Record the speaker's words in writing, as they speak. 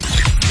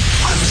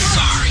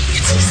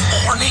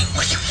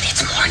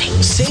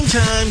Same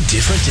time,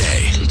 different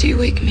day. Did you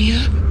wake me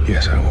up?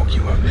 Yes, I woke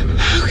you up.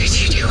 How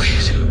could you do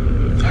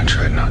it? I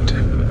tried not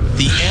to.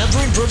 The Amber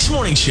and Brooks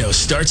Morning Show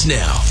starts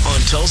now on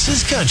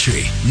Tulsa's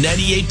Country,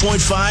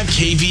 98.5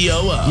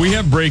 KVOO. We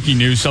have breaking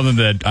news, something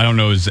that I don't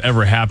know has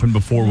ever happened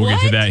before. We'll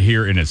get to that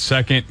here in a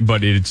second,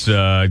 but it's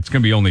going to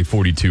be only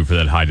 42 for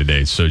that high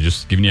today. So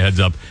just giving you a heads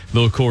up, a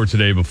little cooler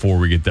today before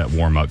we get that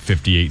warm up,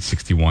 58,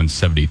 61,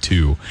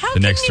 72 the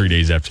next 3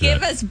 days after that.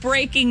 Give us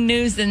breaking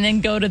news and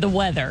then go to the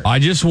weather. I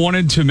just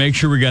wanted to make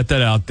sure we got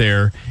that out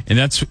there, and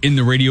that's in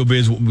the radio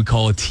biz what we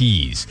call a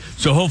tease.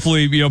 So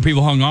hopefully,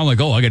 people hung on like,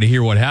 oh, I got to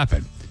hear what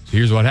happened. So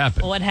here's what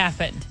happened. What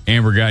happened?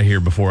 Amber got here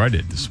before I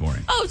did this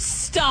morning. Oh,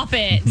 stop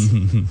it.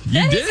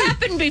 That has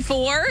happened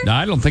before. No,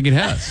 I don't think it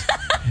has.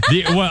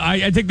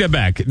 I take that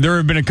back. There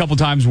have been a couple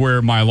times where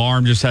my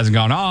alarm just hasn't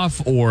gone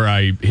off, or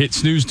I hit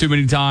snooze too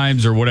many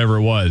times, or whatever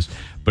it was.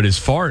 But as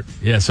far,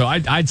 so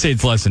I'd say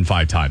it's less than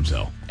 5 times,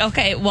 though.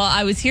 Okay, well,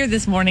 I was here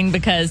this morning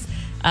because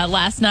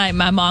last night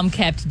my mom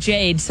kept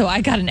Jade, so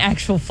I got an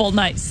actual full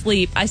night's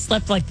sleep. I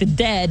slept like the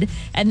dead,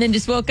 and then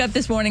just woke up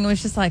this morning and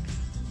was just like,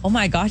 oh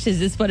my gosh, is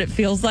this what it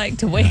feels like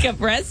to wake up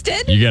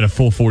rested? You got a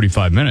full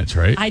 45 minutes,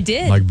 right? I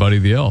did. Like Buddy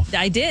the Elf.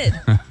 I did.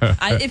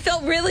 It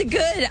felt really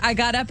good. I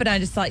got up and I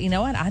just thought, you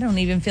know what? I don't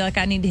even feel like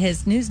I need to hit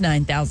snooze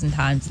 9,000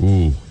 times.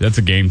 Ooh, that's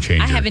a game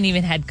changer. I haven't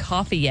even had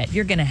coffee yet.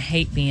 You're going to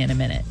hate me in a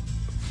minute.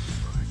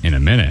 In a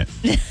minute?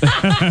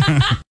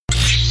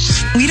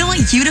 We don't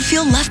want you to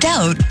feel left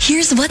out.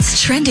 Here's what's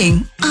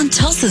trending on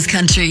Tulsa's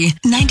Country,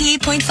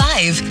 98.5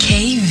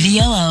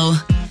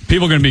 KVOO.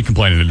 People are going to be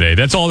complaining today.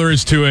 That's all there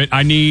is to it.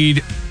 I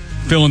need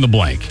fill in the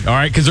blank, all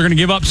right? Because they're going to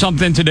give up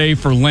something today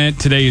for Lent.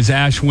 Today is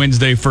Ash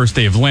Wednesday, first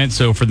day of Lent.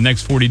 So for the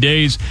next 40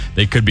 days,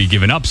 they could be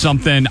giving up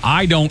something.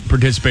 I don't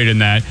participate in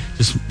that.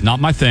 Just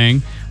not my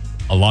thing.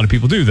 A lot of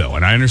people do, though,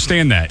 and I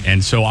understand that.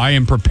 And so I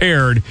am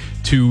prepared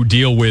to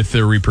deal with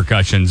the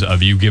repercussions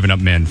of you giving up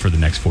men for the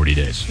next 40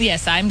 days.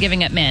 Yes, I'm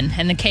giving up men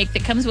and the cake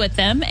that comes with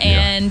them.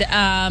 And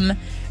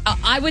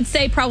I would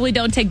say probably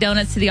don't take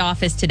donuts to the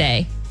office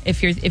today.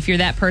 If you're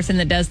that person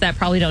that does that,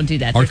 probably don't do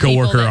that. Our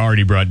coworker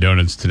already brought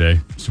donuts today,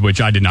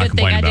 which I did not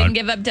complain about. I didn't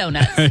give up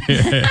donuts.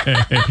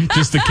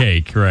 Just the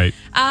cake, right?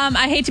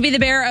 I hate to be the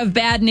bearer of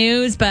bad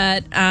news,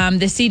 but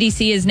the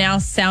CDC is now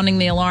sounding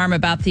the alarm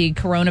about the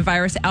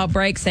coronavirus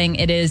outbreak, saying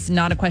it is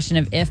not a question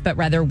of if, but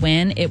rather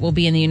when it will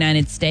be in the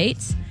United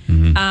States.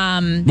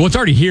 Mm-hmm. Well, it's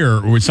already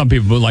here with some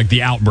people, like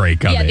the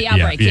outbreak of it. Yeah, the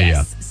outbreak,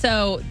 yes.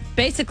 So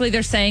basically,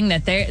 they're saying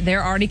that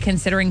they're already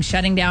considering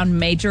shutting down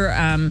major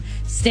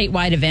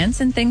statewide events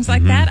and things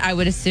like that. I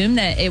would assume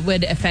that it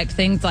would affect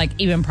things like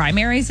even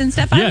primaries and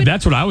stuff. Yeah,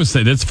 that's what I was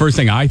saying. That's the first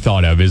thing I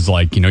thought of is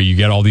like, you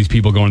get all these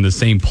people going to the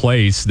same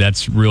place.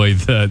 That's really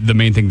the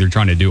main thing they're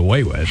trying to do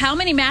away with. How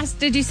many masks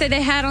did you say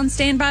they had on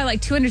standby?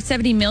 Like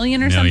 270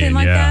 million or something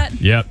like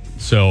that? Yep.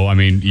 So, I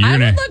mean, I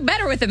would look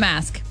better with a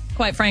mask,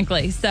 quite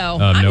frankly. So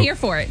I'm here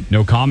for it.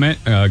 No comment.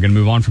 Going to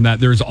move on from that.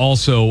 There's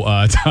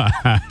also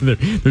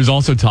there's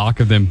also talk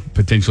of them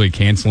potentially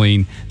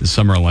canceling the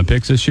Summer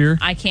Olympics this year.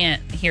 I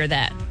can't hear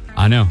that.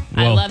 I know.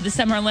 Well, I love the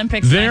Summer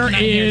Olympics. There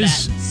is.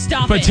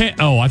 Stop it.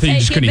 Oh, I think you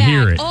just couldn't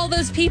hear it. All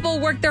those people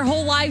worked their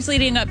whole lives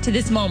leading up to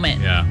this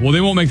moment. Yeah. Well, they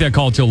won't make that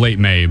call till late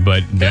May,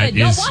 but that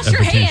is wash a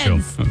your potential.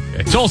 hands.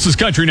 Okay. Tulsa's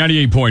Country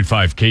 98.5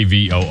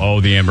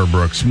 KVOO, the Amber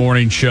Brooks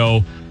Morning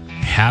Show.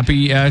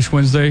 Happy Ash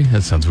Wednesday.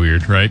 That sounds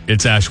weird, right?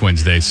 It's Ash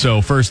Wednesday.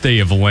 So first day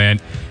of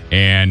Lent,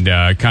 and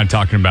kind of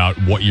talking about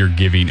what you're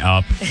giving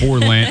up for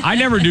Lent. I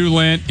never do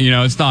Lent.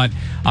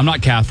 I'm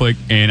not Catholic,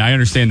 and I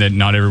understand that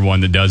not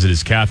everyone that does it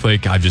is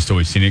Catholic. I've just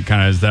always seen it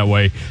kind of as that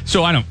way.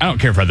 So I don't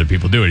care if other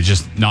people do it. It's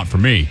just not for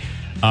me.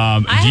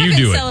 I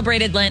haven't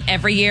celebrated Lent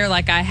every year.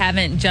 Like, I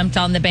haven't jumped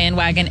on the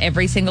bandwagon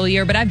every single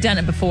year, but I've done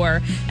it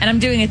before, and I'm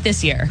doing it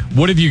this year.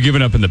 What have you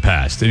given up in the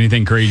past?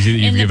 Anything crazy that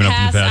you've given up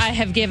in the past? I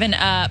have given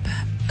up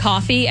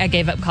coffee. I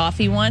gave up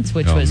coffee once,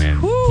 which was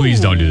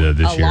please don't do that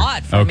this year. A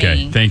lot for me.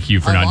 Okay, thank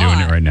you for not doing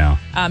it right now.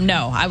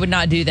 No, I would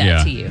not do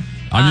that to you.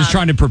 I'm just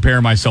trying to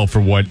prepare myself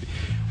for what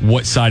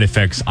side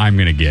effects I'm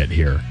going to get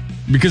here,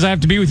 because I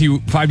have to be with you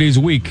 5 days a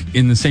week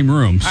in the same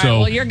room. All so, right,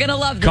 well, you're going to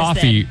love this.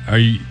 Coffee.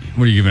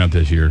 What are you giving up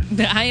this year?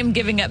 I am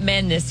giving up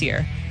men this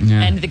year,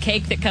 and the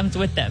cake that comes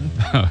with them.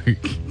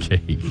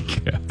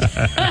 Cake.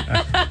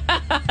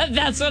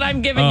 That's what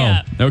I'm giving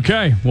up.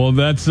 Okay, well,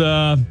 that's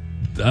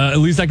at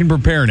least I can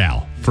prepare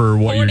now for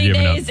what you're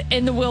giving up. 40 days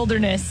in the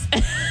wilderness.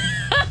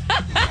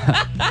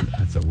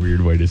 That's a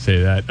weird way to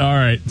say that. All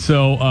right,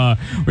 so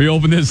we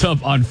opened this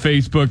up on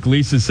Facebook.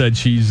 Lisa said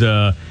she's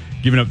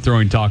giving up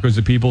throwing tacos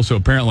at people, so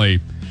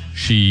apparently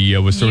she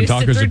was throwing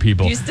tacos at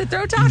people. Used to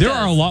throw tacos. There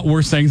are a lot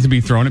worse things to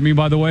be thrown at me,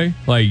 by the way.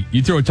 Like,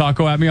 you throw a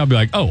taco at me, I'll be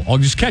like, oh, I'll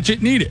just catch it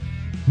and eat it.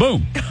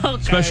 Boom. Okay.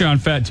 Especially on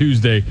Fat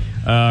Tuesday.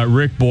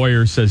 Rick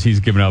Boyer says he's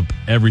given up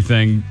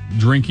everything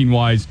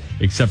drinking-wise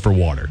except for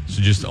water.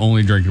 So just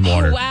only drinking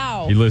water. Oh,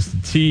 wow. He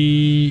listed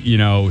tea,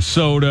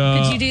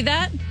 soda. Could you do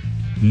that?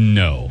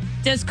 No.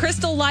 Does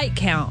Crystal Light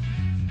count?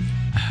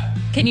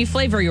 Can you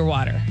flavor your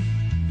water?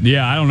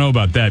 Yeah, I don't know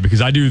about that because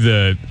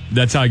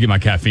that's how I get my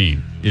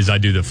caffeine, is I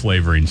do the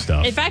flavoring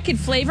stuff. If I could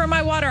flavor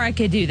my water, I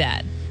could do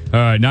that. All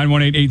right,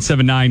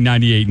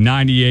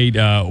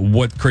 918-879-9898.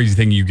 What crazy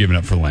thing are you giving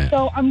up for Lent?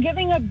 So I'm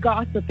giving up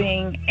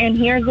gossiping, and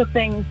here's the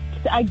thing.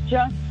 I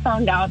just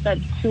found out that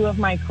 2 of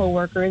my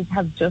coworkers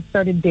have just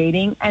started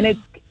dating, and it's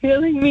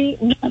killing me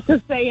not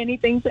to say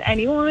anything to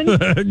anyone.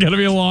 Gonna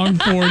be a long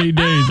 40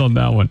 days on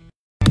that one.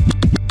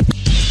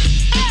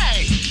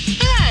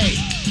 Hey,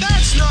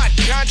 that's not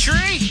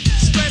country.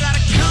 Straight out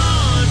of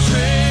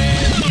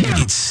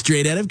country. It's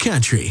Straight Out of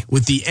Country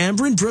with the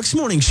Amber and Brooks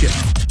Morning Show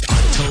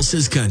on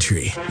Tulsa's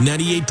Country,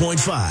 98.5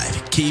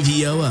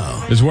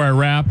 KVOO. This is where I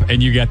rap,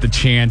 and you got the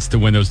chance to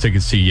win those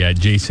tickets to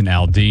Jason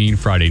Aldean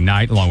Friday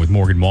night, along with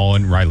Morgan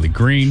Wallen, Riley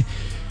Green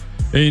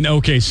in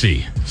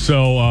OKC.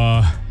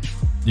 So,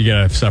 you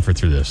got to suffer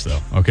through this, though,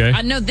 okay?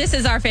 I know this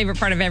is our favorite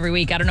part of every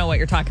week. I don't know what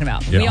you're talking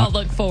about. Yeah. We all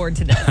look forward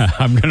to this.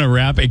 I'm going to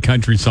rap a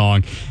country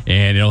song,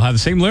 and it'll have the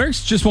same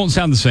lyrics, just won't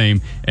sound the same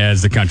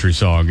as the country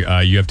song.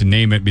 You have to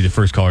name it, be the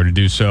first caller to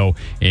do so,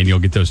 and you'll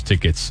get those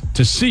tickets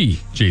to see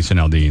Jason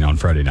Aldean on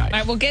Friday night. All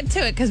right, we'll get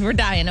to it because we're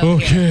dying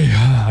over here. Okay,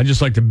 I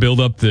just like to build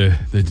up the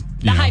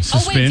Hype.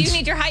 suspense. Oh, wait, do you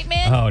need your hype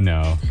man? Oh,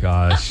 no,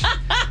 gosh.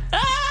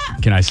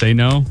 Can I say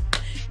no?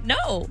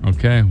 No.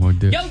 Okay, we'll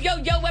do. Yo,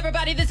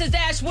 everybody, this is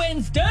Ash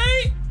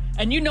Wednesday.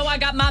 And you know I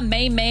got my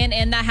main man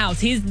in the house.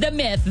 He's the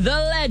myth, the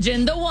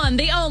legend, the one,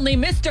 the only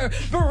Mr.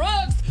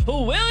 Brooks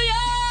Williams.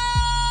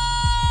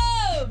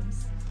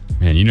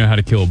 Man, you know how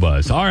to kill a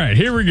buzz. All right,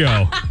 here we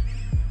go.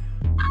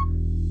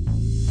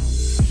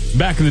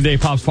 Back in the day,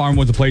 Pop's Farm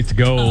was the place to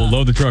go.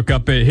 Load the truck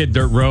up it, hit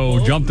dirt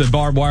road, jump the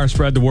barbed wire,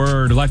 spread the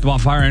word, light them on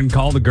fire, and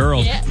call the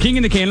girls. Yeah. King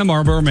in the Can,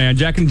 Marlboro Man,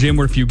 Jack and Jim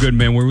were a few good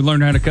men where we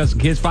learned how to cuss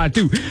and kiss, fight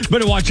too.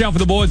 Better watch out for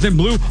the boys in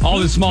blue. All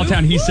this small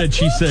town, he said,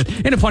 she said.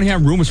 Ain't it funny how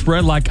rumors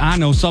spread like I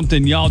know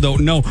something y'all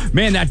don't know?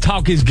 Man, that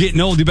talk is getting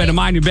old. You better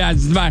mind your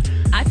business.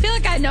 I feel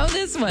like I know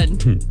this one.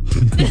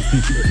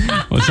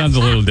 Well, it sounds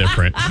a little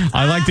different.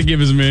 I like to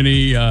give as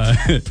many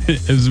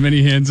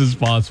hints as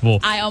possible.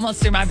 I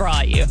almost threw my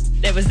bra at you.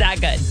 It was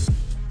that good.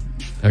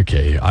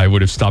 Okay, I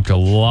would have stopped a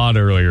lot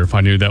earlier if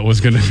I knew that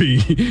was going to be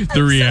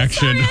the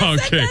reaction. So sorry I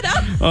set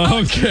that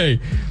up. Okay.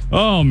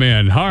 Oh,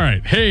 man. All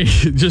right. Hey,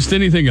 just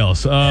anything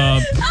else.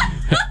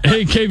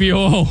 Hey,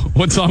 KVOO,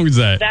 what song was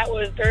that? That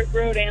was Dirt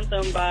Road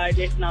Anthem by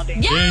Jason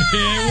Aldean. Yes!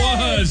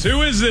 It was.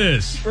 Who is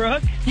this?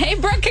 Brooke? Hey,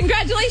 Brooke,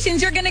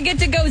 congratulations. You're going to get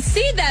to go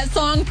see that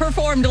song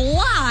performed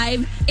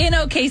live in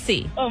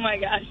OKC. Oh, my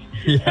gosh.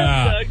 Yeah.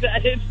 I'm so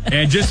excited.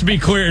 And just to be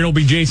clear, it'll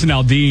be Jason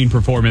Aldean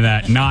performing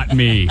that, not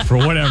me, for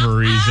whatever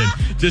reason.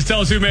 Just tell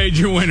us who made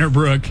you winner,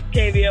 Brooke.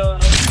 KVOO.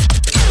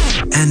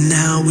 And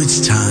now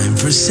it's time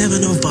for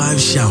 705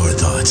 Shower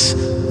Thoughts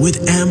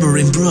with Amber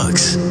and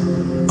Brooks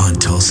on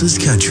Tulsa's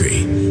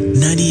Country,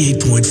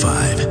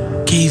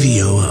 98.5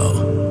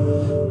 KVOO.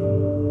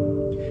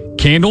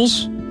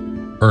 Candles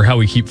or how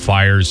we keep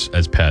fires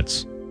as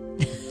pets?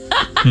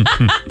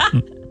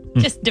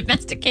 Just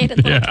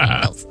domesticated little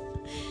candles.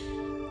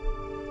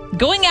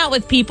 Going out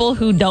with people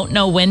who don't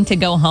know when to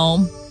go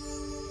home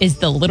is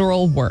the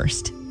literal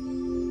worst.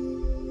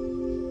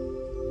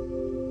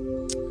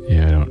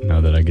 Yeah, I don't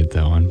know that I get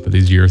that one, but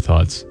these are your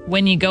thoughts.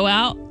 When you go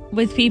out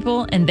with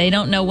people and they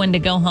don't know when to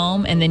go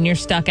home and then you're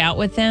stuck out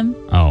with them.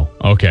 Oh,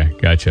 okay.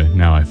 Gotcha.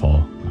 Now I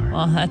follow. All right.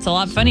 Well, that's a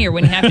lot funnier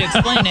when you have to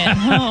explain it.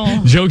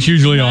 Oh, Jokes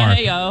usually are. there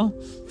you go.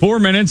 4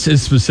 minutes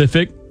is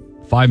specific.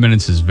 5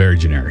 minutes is very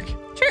generic.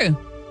 True.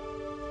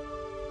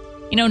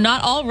 You know,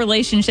 not all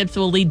relationships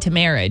will lead to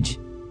marriage.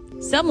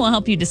 Some will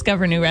help you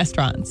discover new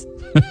restaurants.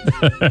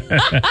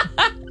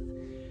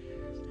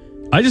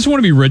 I just want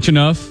to be rich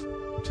enough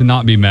to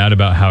not be mad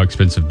about how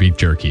expensive beef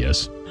jerky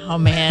is. Oh,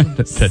 man.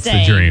 That's the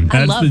Same. dream. I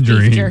That's love the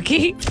dream. beef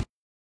jerky.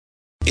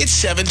 It's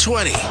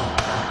 720.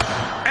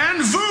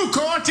 And VOO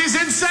Court is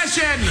in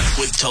session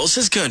with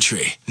Tulsa's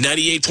Country,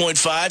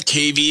 98.5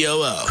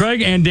 KVOO.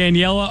 Craig and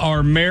Daniela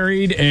are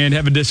married and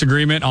have a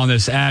disagreement on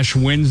this Ash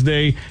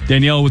Wednesday.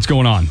 Daniela, what's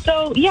going on?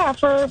 So, yeah,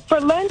 for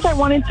Lent, I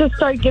wanted to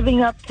start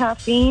giving up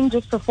caffeine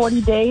just for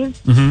 40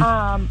 days.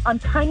 Mm-hmm. I'm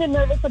kind of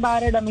nervous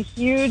about it. I'm a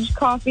huge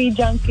coffee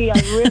junkie. I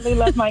really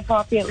love my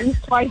coffee at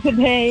least twice a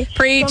day.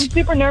 Preach. So I'm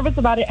super nervous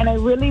about it, and I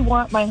really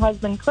want my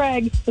husband,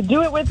 Craig, to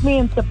do it with me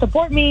and to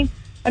support me.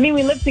 I mean,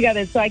 we live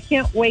together, so I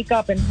can't wake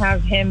up and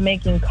have him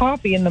making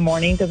coffee in the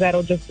morning because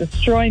that'll just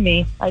destroy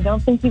me. I don't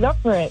think he's up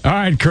for it. All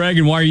right, Craig,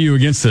 and why are you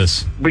against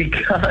this?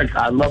 Because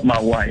I love my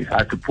wife.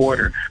 I support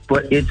her.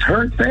 But it's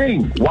her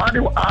thing. Why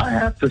do I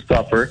have to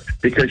suffer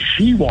because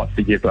she wants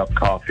to give up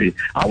coffee?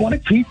 I want to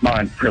keep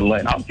mine for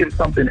Lent. I'll give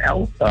something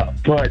else up.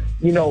 But,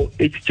 you know,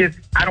 it's just,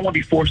 I don't want to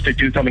be forced to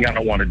do something I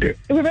don't want to do.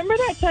 Remember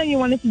that time you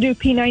wanted to do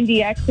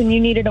P90X and you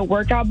needed a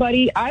workout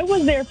buddy? I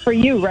was there for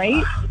you,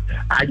 right?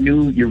 I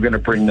knew you were going to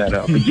bring that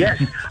up. But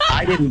yes,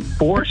 I didn't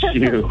force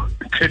you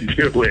to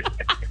do it.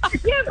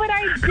 Yeah, but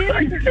I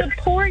did it to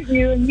support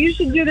you, and you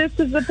should do this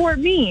to support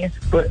me.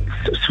 But,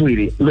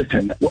 sweetie,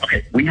 listen,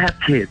 okay, we have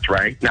kids,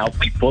 right? Now, if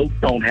we both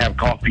don't have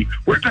coffee,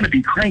 we're going to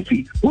be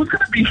cranky. Who's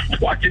going to be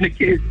watching the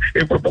kids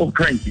if we're both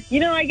cranky? You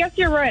know, I guess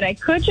you're right. I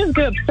could just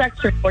give up sex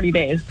for 40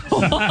 days.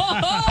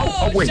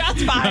 Wait.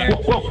 Shots fired.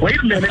 Wait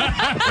a minute.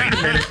 Wait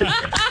a minute.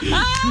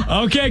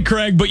 Okay,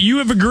 Craig, but you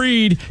have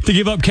agreed to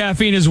give up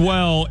caffeine as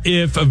well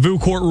if VU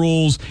Court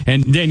rules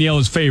and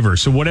Daniela's favor.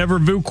 So whatever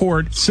VU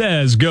Court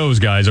says goes,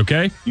 guys,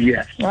 okay?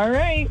 Yes. All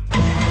right.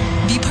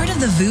 Be part of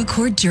the VU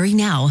Court jury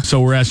now.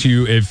 So we're asking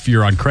you if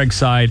you're on Craig's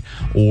side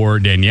or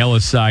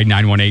Daniela's side,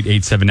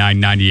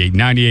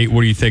 918-879-9898.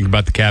 What do you think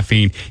about the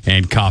caffeine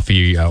and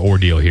coffee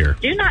ordeal here?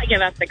 Do not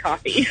give up the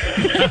coffee.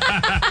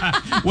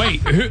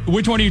 Wait,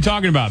 which one are you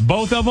talking about?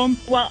 Both of them?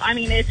 Well, I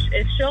mean, if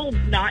she'll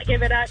not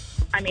give it up,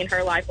 I mean,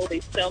 her life will be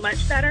so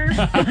much better.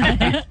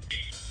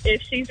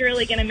 If she's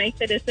really going to make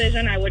the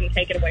decision, I wouldn't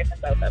take it away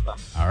from both of them.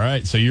 All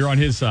right, so you're on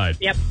his side.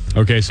 Yep.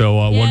 Okay,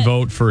 so one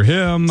vote for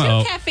him. Two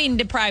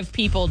caffeine-deprived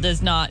people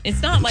does not.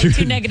 It's not like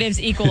two negatives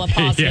equal a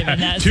positive in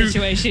that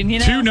situation. You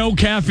know, two no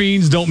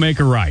caffeines don't make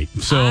a right.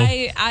 So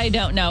I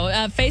don't know.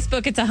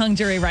 Facebook, it's a hung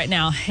jury right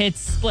now. It's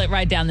split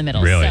right down the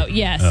middle. Really? So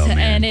yes, Oh, man.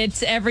 and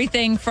it's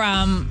everything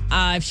from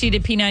if she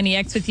did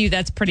P90X with you,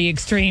 that's pretty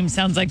extreme.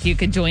 Sounds like you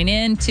could join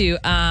in. To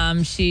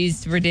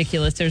she's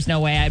ridiculous. There's no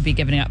way I'd be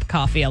giving up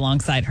coffee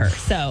alongside her.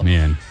 So.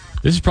 man,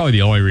 this is probably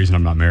the only reason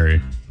I'm not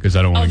married. Because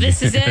I don't want to.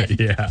 This is it?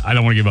 Yeah, I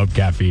don't want to give up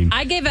caffeine.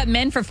 I gave up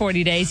men for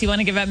 40 days. You want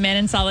to give up men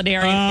in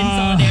solidarity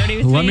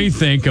with me? Let me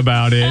think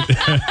about it.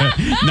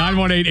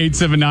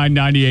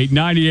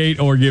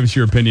 918-879-9898 or give us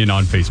your opinion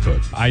on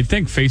Facebook. I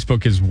think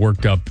Facebook has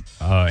worked up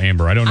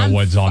Amber. I don't know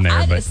what's on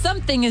there, but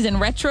something is in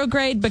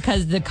retrograde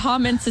because the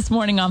comments this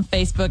morning on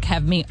Facebook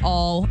have me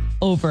all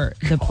over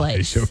the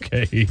place.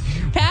 okay.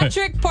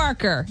 Patrick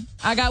Parker,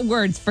 I got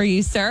words for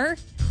you, sir.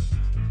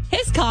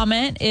 His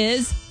comment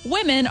is,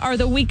 women are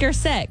the weaker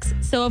sex,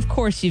 so of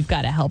course you've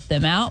got to help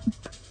them out.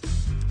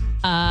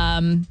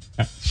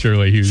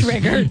 Surely he was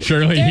Triggered.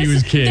 Surely he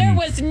was kidding. There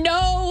was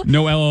no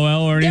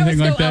LOL or anything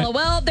like that? There was no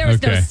LOL. There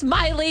was no Okay.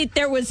 smiley.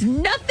 There was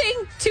nothing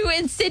to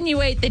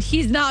insinuate that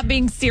he's not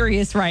being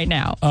serious right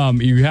now.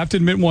 You have to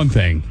admit one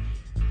thing.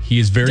 He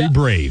is very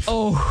brave.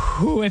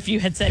 Oh, if you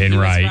had said And he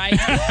right. was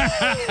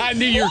right. I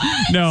knew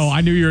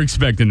you were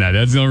expecting that.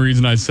 That's the only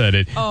reason I said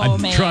it. Oh,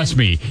 man. Trust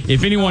me.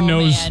 If anyone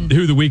knows man.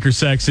 who the weaker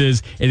sex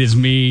is, it is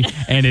me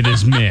and it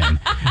is men.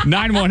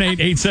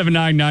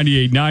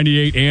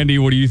 918-879-9898. Andy,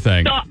 what do you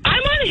think? So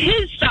I'm on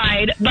his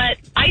side, but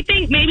I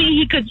think maybe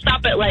he could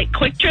stop at like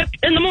Quick Trip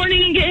in the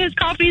morning and get his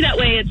coffee. That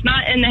way it's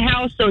not in the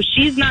house, so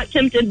she's not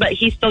tempted, but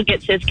he still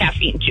gets his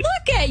caffeine too.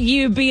 Look at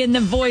you being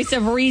the voice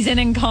of reason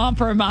and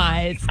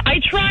compromise. I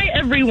try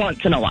every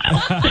once in a while.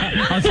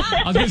 I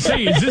was going to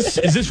say,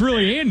 is this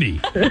really Andy?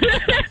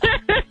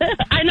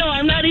 I know,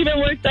 I'm not even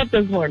worked up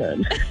this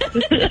morning.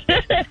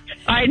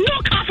 I no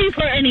coffee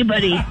for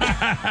anybody.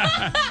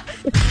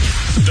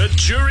 The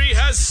jury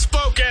has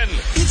spoken.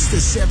 It's the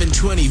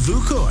 720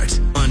 VU Court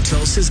on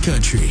Tulsa's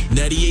Country,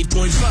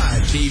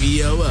 98.5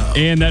 KVOO.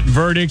 And that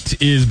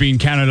verdict is being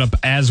counted up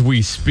as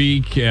we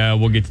speak.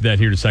 We'll get to that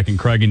here in a second.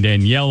 Craig and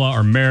Daniela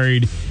are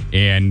married.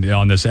 And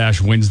on this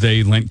Ash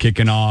Wednesday, Lent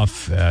kicking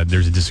off,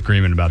 there's a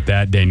disagreement about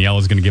that.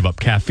 Daniela's going to give up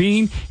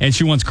caffeine, and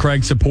she wants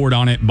Craig's support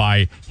on it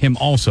by him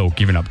also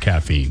giving up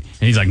caffeine.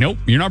 And he's like, nope,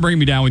 you're not bringing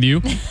me down with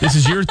you. This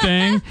is your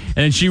thing. And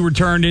then she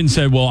returned it and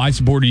said, well, I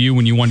supported you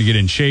when you wanted to get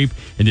in shape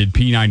and did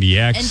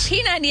P90X. And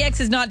P90X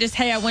is not just,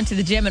 hey, I went to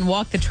the gym and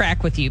walked the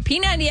track with you.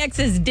 P90X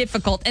is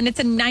difficult, and it's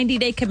a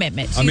 90-day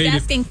commitment. She's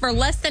asking for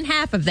less than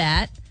half of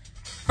that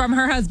from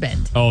her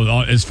husband.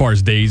 Oh, as far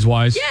as days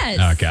wise? Yes.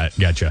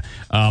 Gotcha.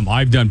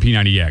 I've done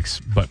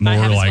P90X, but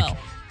more like well.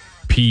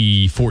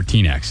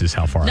 P14X is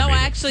how far No, I made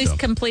I actually it, so.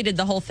 completed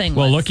the whole thing.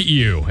 Well, once. look at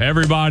you.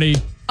 Everybody.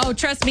 Oh,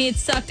 trust me, it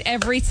sucked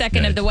every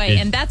second Yeah, of the way. it-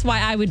 And that's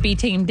why I would be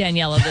Team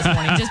Daniela this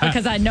morning, just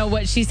because I know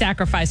what she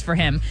sacrificed for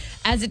him.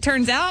 As it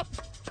turns out,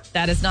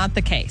 that is not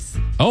the case.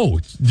 Oh,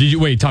 did you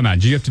wait? Time out.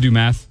 Did you have to do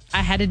math?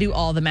 I had to do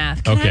all the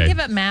math. Can Okay. I give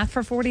up math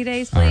for 40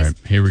 days, All please? right,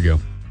 here we go.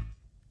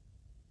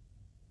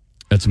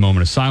 That's a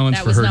moment of silence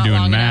That for was her not doing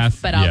long math.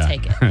 enough, but I'll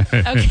take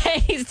it.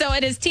 Okay, so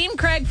it is Team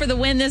Craig for the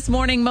win this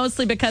morning,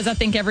 mostly because I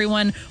think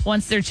everyone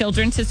wants their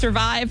children to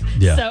survive.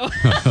 Yeah. So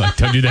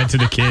Don't do that to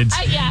the kids.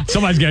 Yeah.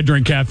 Somebody's got to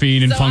drink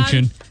caffeine and So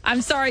function.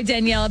 I'm sorry,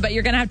 Daniela, but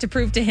you're going to have to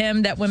prove to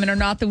him that women are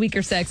not the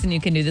weaker sex and you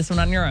can do this one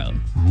on your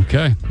own.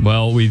 Okay.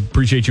 Well, we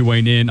appreciate you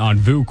weighing in on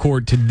VU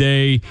Court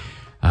today.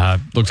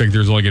 Looks like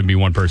there's only going to be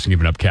one person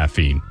giving up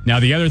caffeine. Now,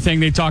 the other thing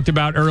they talked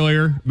about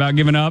earlier about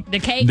giving up. The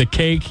cake? The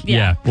cake. Yeah.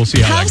 Yeah. We'll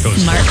see how How that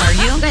goes. smart are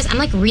you? Guys, I'm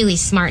like really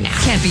smart now.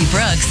 Campy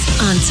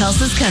Brooks on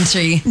Tulsa's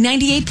Country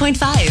 98.5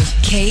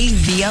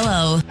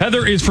 KVOO.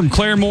 Heather is from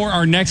Claremore,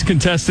 our next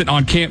contestant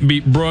on Can't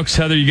Beat Brooks.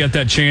 Heather, you got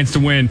that chance to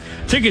win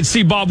tickets to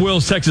see Bob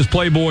Wills' Texas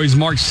Playboys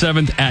March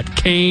 7th at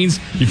Canes.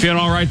 You feeling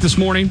all right this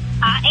morning?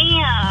 I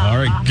am. All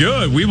right,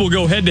 good. We will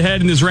go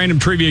head-to-head in this random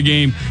trivia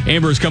game.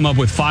 Amber has come up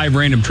with 5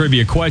 random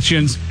trivia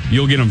questions. questions.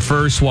 You'll get them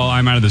first while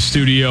I'm out of the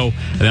studio,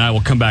 and then I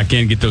will come back in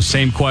and get those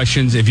same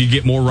questions. If you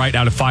get more right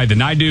out of 5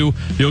 than I do,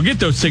 you'll get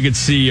those tickets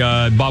to see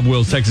Bob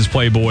Wills' Texas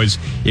Playboys.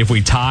 If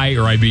we tie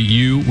or I beat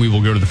you, we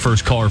will go to the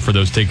first caller for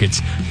those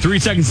tickets. 3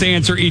 seconds to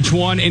answer each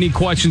one. Any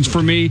questions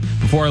for me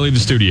before I leave the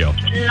studio?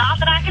 Not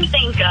that I can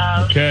think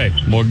of. Okay.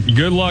 Well,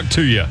 good luck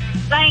to you.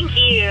 Thank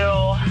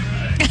you.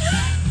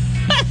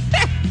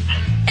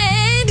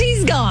 And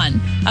he's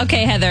gone.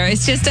 Okay, Heather,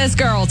 it's just us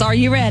girls. Are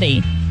you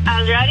ready?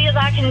 As ready as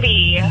I can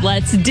be.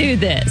 Let's do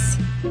this.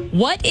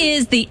 What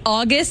is the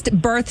August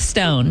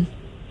birthstone?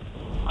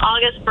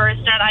 August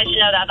birthstone. I should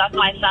know that. That's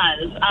my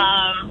son's.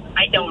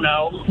 I don't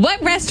know.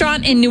 What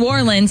restaurant in New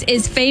Orleans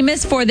is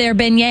famous for their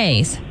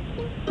beignets?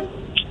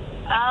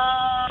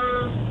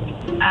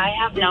 I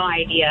have no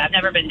idea. I've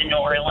never been to New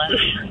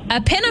Orleans.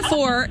 A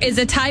pinafore is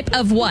a type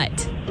of what?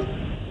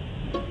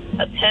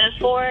 A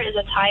pinafore is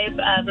a type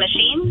of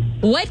machine.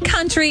 What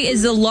country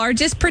is the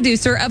largest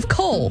producer of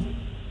coal?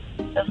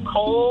 Of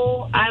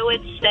coal, I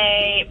would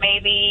say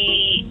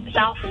maybe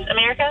South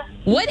America.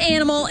 What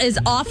animal is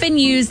often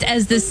used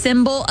as the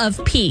symbol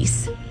of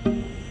peace?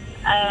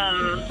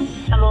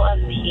 Symbol of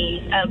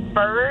peace. A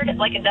bird,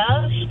 like a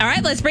dove. All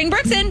right, let's bring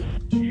Brooks in.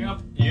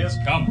 Yep. Yes,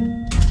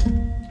 come.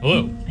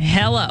 Hello.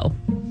 Hello.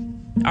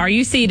 Are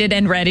you seated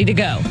and ready to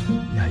go?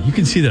 Yeah, you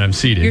can see that I'm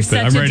seated, You're but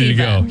such I'm a ready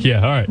diva. to go.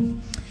 Yeah, all right.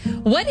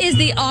 What is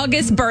the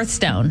August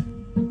birthstone?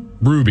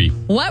 Ruby.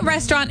 What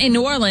restaurant in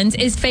New Orleans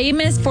is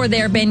famous for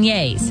their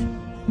beignets?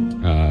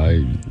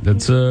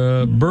 That's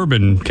a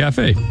bourbon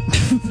cafe.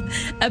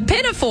 A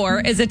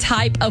pinafore is a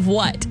type of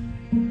what?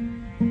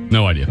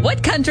 No idea.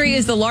 What country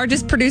is the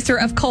largest producer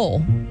of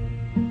coal?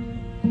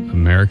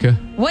 America?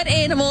 What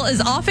animal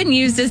is often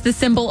used as the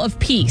symbol of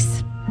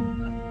peace?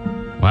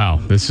 Wow,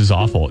 this is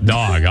awful.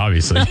 Dog,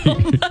 obviously. Gosh,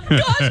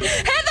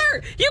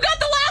 Heather, you got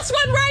the last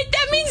one right.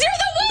 That means you're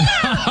the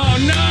winner. Oh,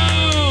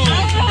 no.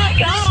 Oh my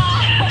God.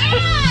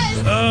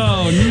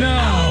 Oh, no.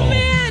 Oh,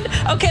 man.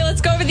 Okay,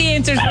 let's go over the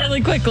answers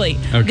really quickly.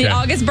 Okay. The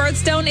August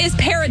birthstone is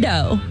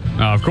peridot.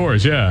 Of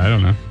course, yeah, I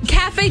don't know.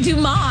 Cafe du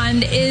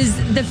Monde is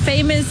the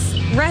famous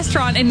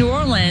restaurant in New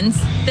Orleans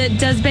that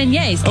does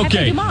beignets. Cafe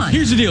Okay, du Monde.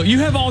 here's the deal. You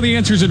have all the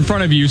answers in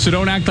front of you, so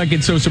don't act like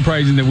it's so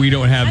surprising that we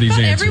don't have I these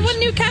thought answers. everyone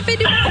knew Cafe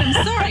du Monde.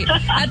 I'm sorry.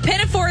 A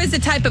pinafore is a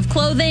type of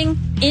clothing.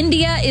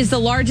 India is the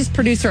largest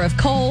producer of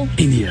coal.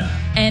 India.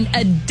 And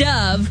a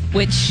dove,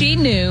 which she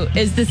knew,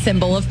 is the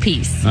symbol of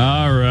peace.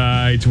 All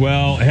right.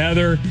 Well,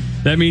 Heather,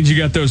 that means you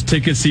got those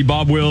tickets. See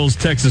Bob Wills'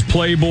 Texas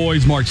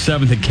Playboys, March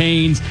 7th at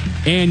Canes,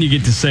 and you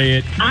get to say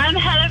it. I'm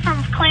Heather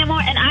from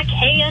Claremore, and I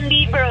can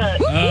be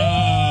Brooke.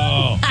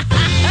 Oh.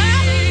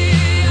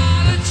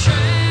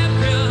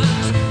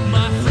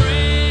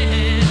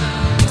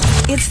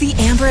 It's the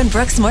Amber and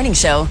Brooks Morning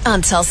Show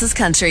on Tulsa's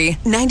Country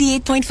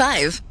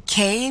 98.5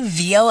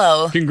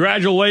 KVOO.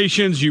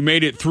 Congratulations. You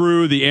made it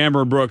through the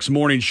Amber and Brooks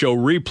Morning Show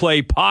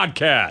replay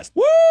podcast.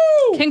 Woo!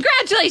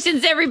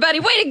 Congratulations, everybody.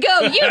 Way to go.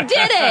 You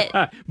did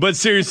it. But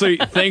seriously,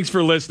 thanks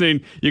for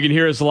listening. You can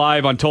hear us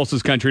live on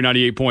Tulsa's Country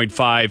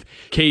 98.5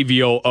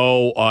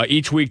 KVOO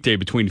each weekday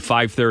between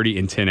 5:30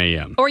 and 10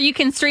 a.m. Or you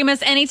can stream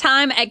us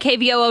anytime at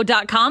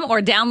kvoo.com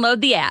or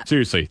download the app.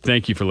 Seriously,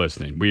 thank you for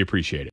listening. We appreciate it.